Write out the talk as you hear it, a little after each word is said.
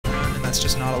that's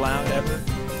just not allowed ever.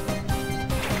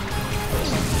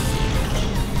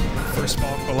 First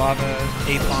ball Quilava,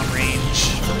 8 bomb range,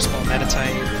 first ball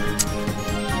Meditite.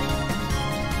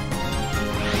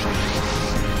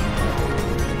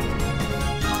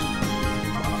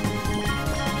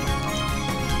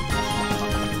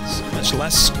 So much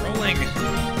less scrolling.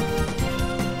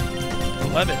 I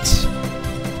love it.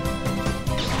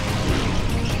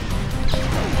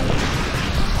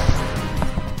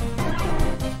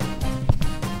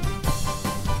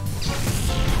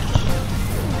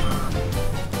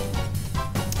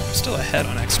 Still ahead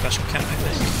on X special count, I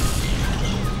think.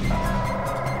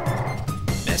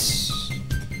 Miss.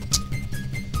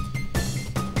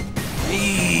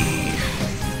 Eee.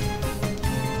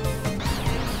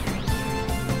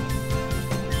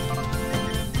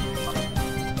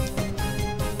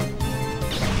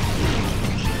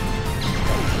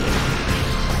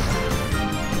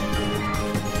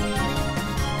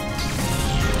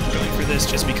 Going for this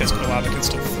just because Quilava can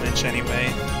still flinch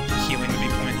anyway. Healing would be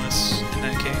pointless in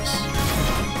that case.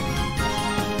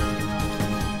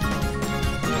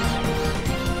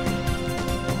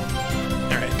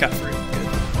 Alright, got through. Good.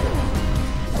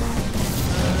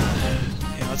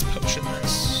 Yeah, let's potion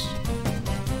this.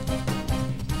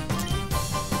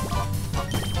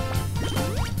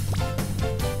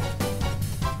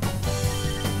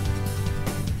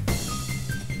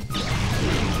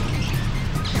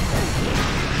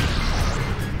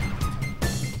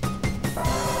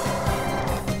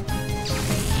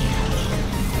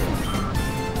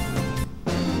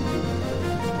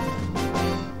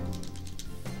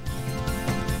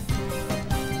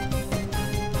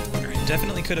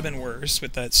 Definitely could have been worse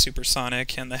with that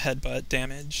supersonic and the headbutt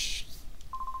damage.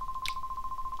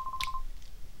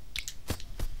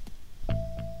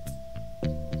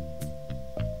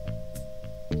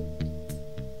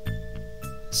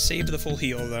 Saved the full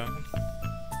heal though.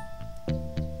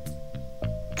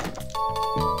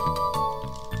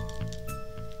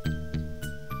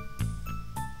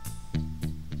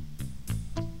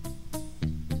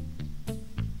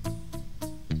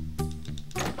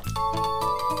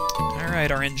 Alright,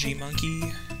 RNG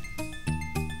Monkey.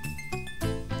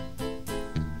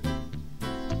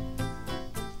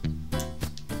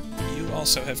 You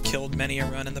also have killed many a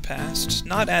run in the past.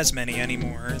 Not as many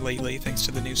anymore lately, thanks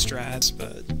to the new strats,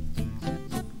 but...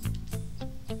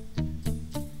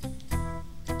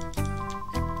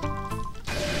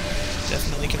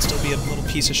 definitely can still be a little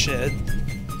piece of shit.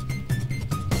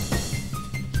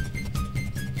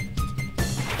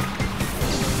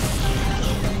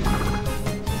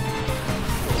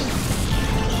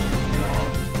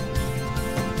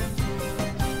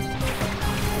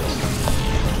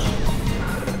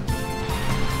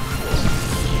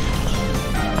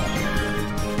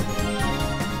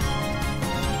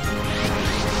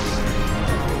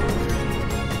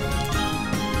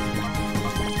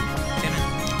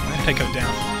 I go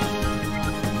down.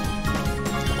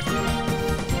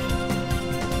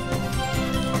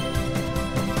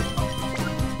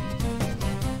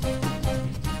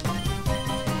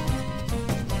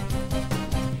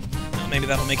 Well, maybe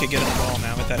that'll make it get in the ball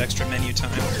now with that extra menu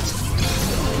time.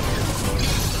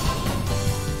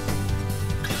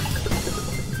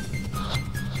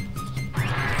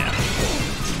 Yeah.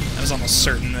 I was almost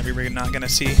certain that we were not going to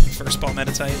see first ball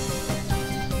Meditite.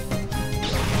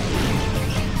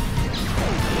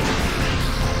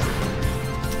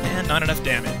 Not enough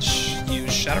damage.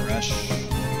 Use Shadow Rush.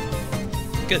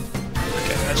 Good.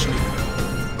 Okay, that should be good.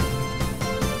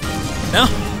 No!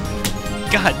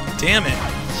 God damn it!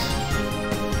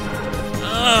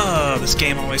 Oh, this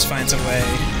game always finds a way.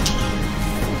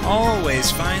 Always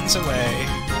finds a way.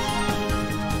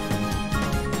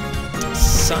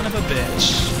 Son of a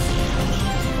bitch.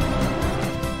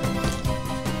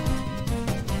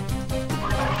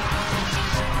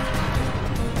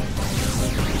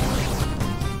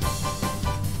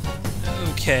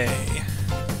 Okay.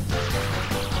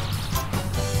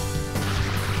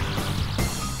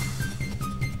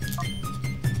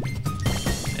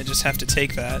 I just have to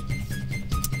take that.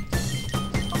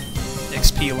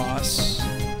 XP loss.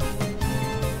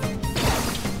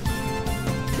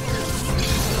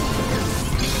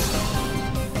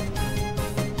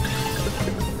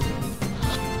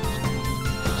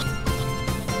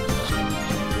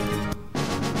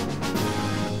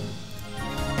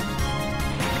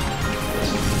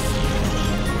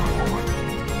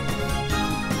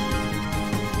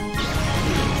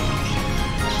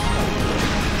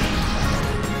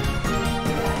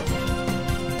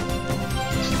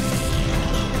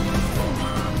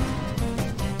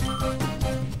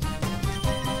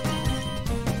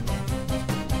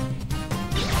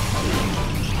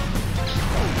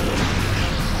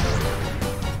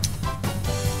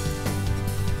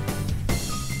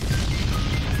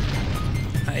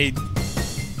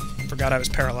 I forgot I was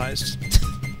paralyzed.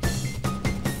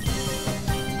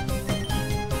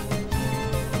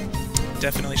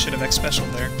 Definitely should have X-Specialed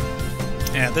there.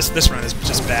 Yeah, this run is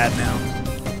just bad now.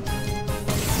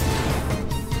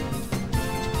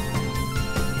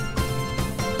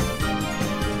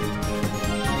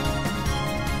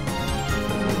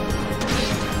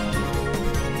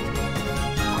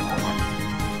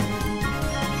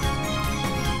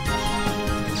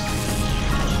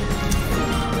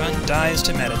 Run dies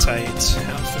to Meditite.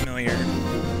 How familiar.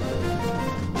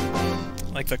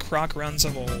 Like the croc runs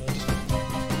of old.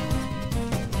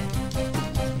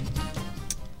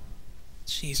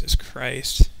 Jesus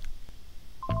Christ.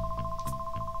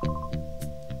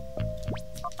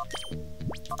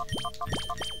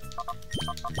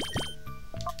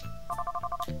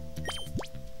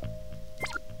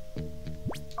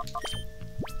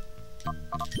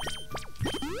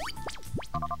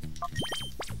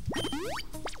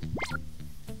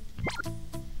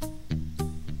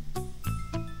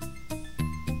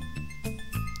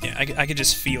 Yeah, I could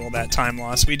just feel that time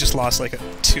loss. We just lost like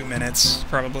 2 minutes,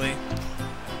 probably.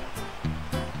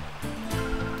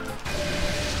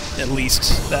 At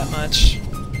least that much.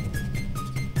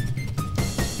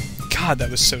 God, that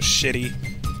was so shitty.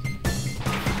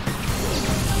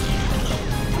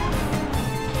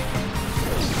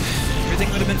 Everything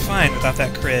would have been fine without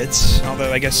that crit,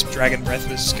 although I guess Dragon Breath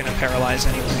was gonna paralyze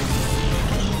anyway.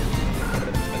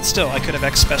 But still, I could have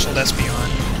X-Specialed Espeon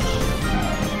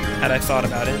had I thought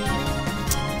about it.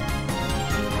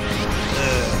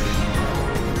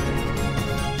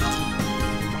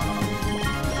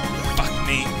 Fuck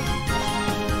me.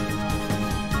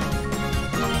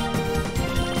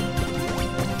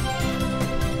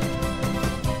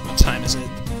 What time is it?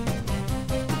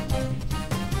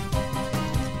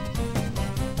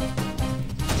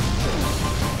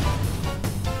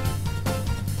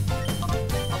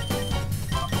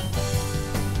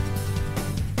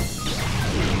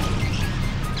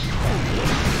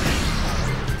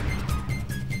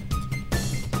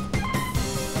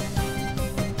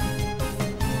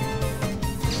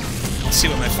 I'll see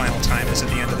what my final time is at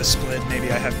the end of the split.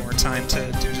 Maybe I have more time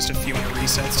to do just a few more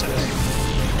resets today.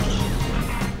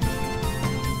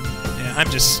 Yeah,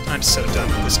 I'm so done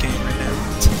with this game right now.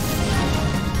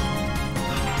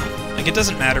 Like, it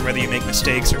doesn't matter whether you make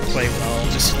mistakes or play well,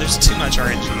 just there's too much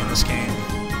RNG in this game.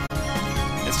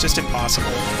 It's just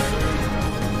impossible.